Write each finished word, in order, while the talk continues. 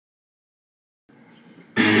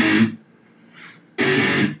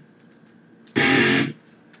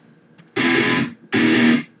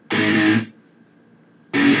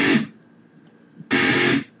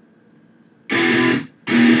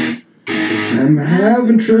I'm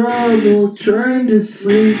having trouble trying to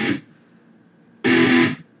sleep.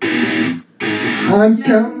 I'm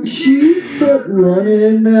counting sheep but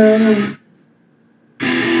running out.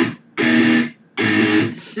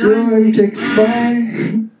 Still it takes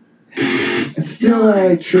by, and still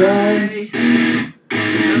I try.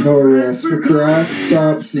 No rest for cross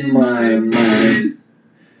stops in my mind.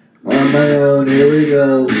 On my own, here we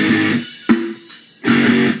go.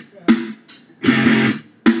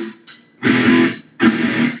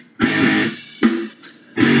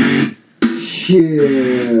 Shit.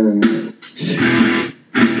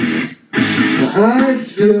 My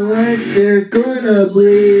eyes feel like they're gonna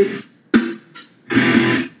bleed.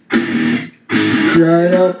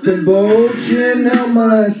 Dried up and bulging out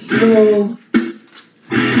my skull.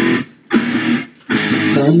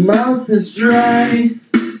 My mouth is dry.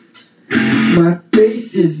 My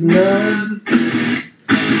face is numb.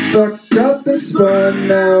 Fucked up and spun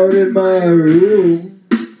out in my room.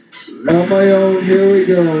 On my own, here we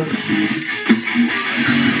go.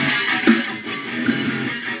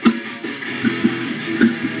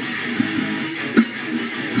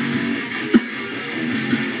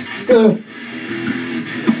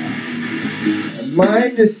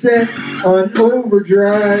 Mind is set on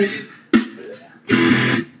overdrive.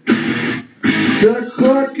 The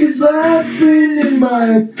clock is laughing in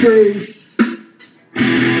my face.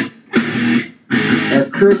 A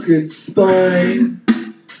crooked spine.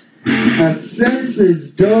 My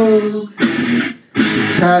senses dull.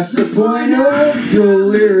 Past the point of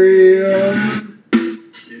delirium.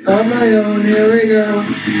 On my own, here we go.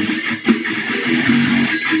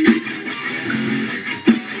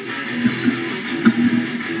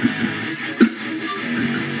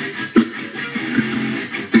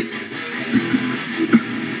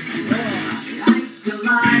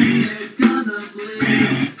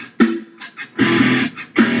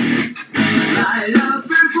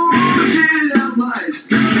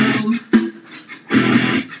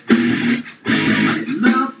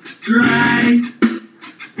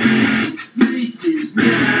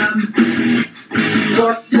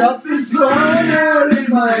 Fucked up and spun out in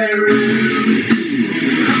my room.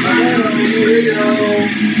 Oh, here we go.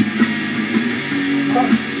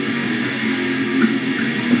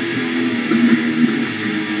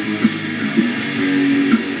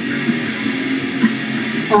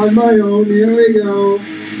 On my own, here we go.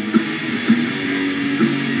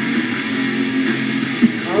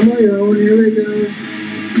 On my own, here we go.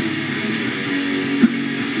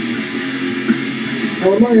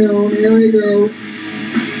 On my own, here we go.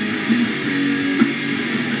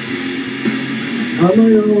 On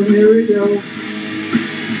my own, here we go.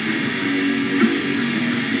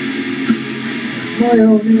 My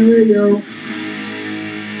own, here we go.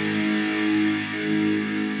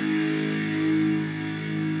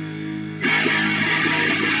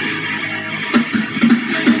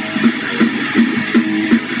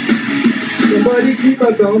 Somebody keep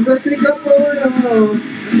my bones, I think I'm going home.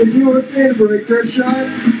 If you want to stay to break their shot,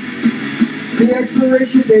 the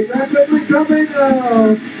expiration date rapidly coming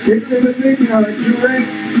up. It's living me behind you, right?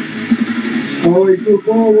 Always move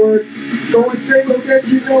forward. Going straight will get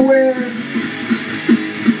you nowhere.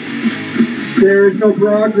 There is no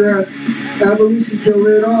progress. Evolution killed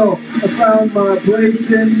it all. I found my place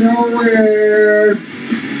in nowhere.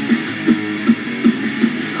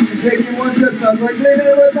 I'm taking one step up like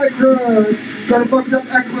later with my crush. Got a fucked up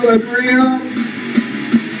equilibrium.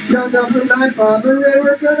 Gunned up from 9-5,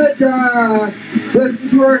 we're gonna die. Listen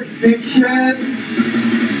to our extinction.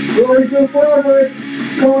 Always move forward.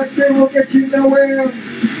 Going straight will get you nowhere.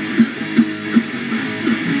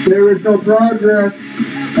 There is no progress.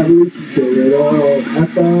 Evolution killed it all. I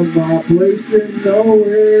found my place in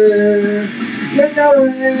nowhere. You're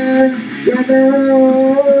nowhere. You're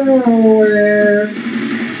nowhere.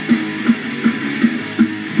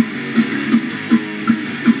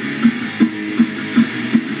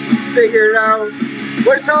 Figured out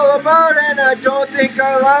what it's all about, and I don't think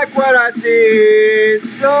I like what I see.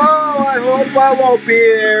 So I hope I won't be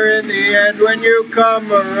there in the end when you come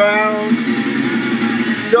around.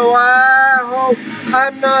 So I hope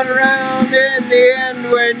I'm not around in the end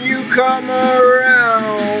when you come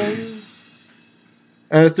around.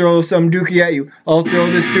 I'll throw some dookie at you. I'll throw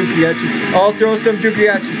this dookie at you. I'll throw some dookie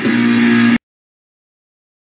at you.